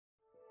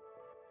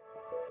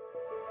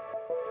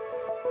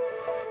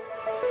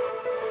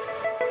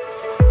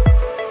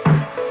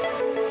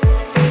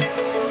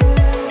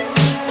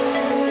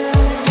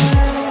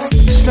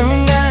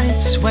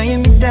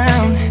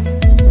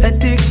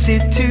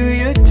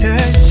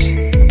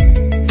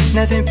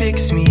Nothing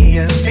picks me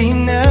up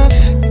enough.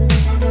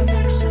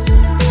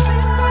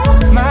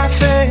 My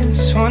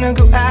friends wanna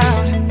go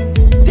out.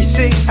 They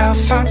say I'll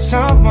find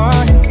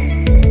someone.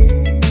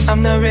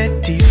 I'm not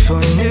ready for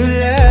new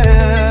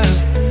love.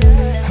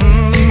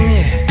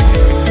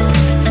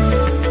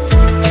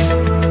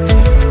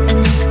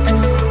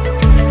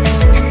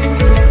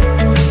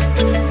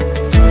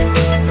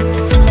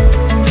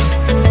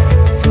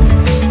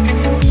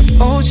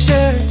 Old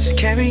shirts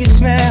carry a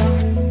smell.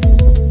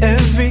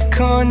 Every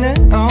corner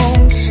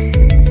owns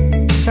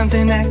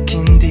something that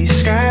can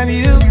describe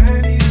you.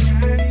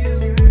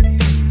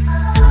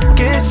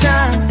 Guess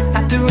I'm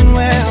not doing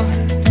well.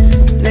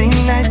 Late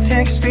night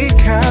text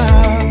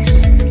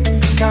becomes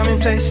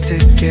commonplace to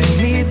get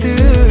me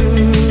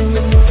through.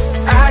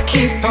 I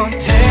keep on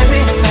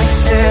telling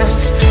myself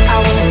I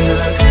won't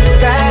look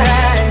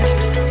back.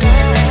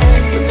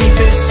 Repeat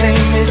the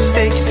same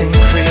mistakes and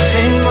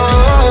craving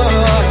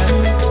more.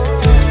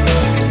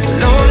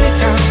 Lonely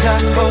times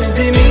are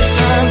holding me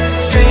from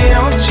staying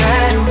on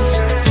track.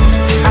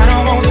 I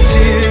don't want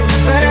to,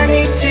 but I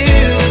need to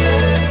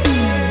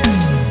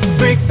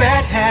break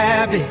bad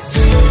habits.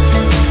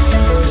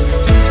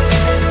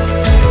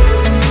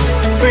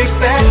 Break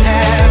bad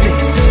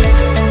habits.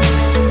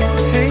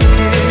 Hey,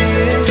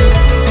 yeah.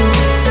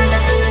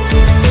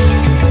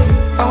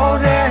 All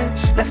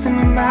that's left in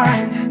my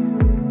mind,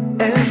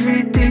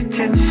 every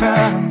detail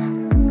from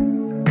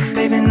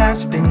paving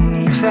laps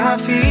beneath our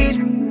feet.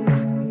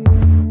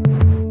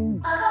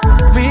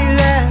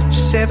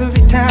 Relapse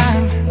every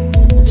time.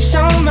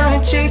 So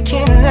much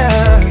aching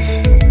love.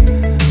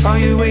 All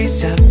your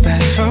ways are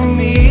bad for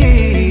me.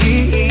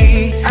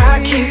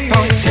 I keep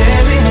on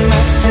telling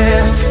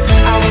myself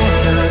I won't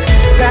look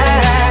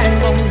back.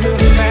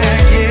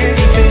 Yeah.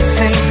 Repeat the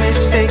same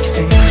mistakes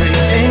and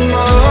craving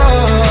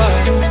more.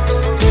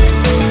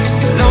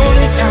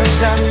 Lonely times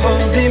are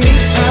holding me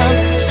from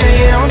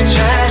staying on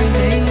track.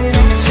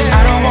 I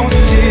don't want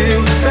to,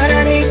 but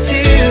I need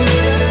to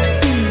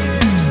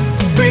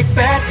break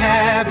bad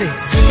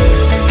habits.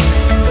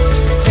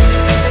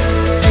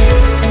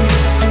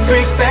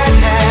 Break bad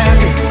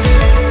habits.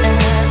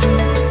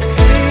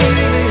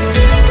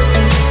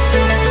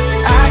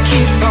 I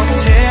keep on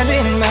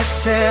telling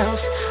myself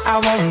I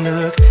won't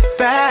look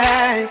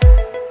back.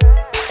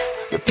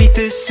 Repeat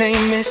the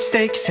same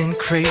mistakes and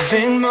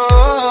craving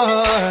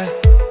more.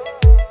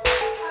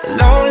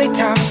 Lonely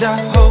times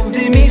are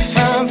holding me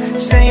from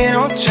staying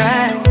on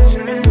track.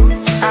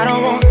 I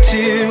don't want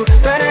to,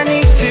 but I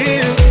need to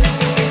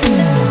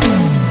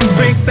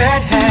break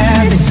bad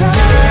habits.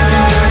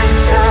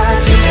 It's hard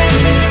to end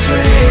this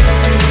way.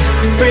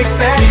 Break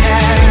bad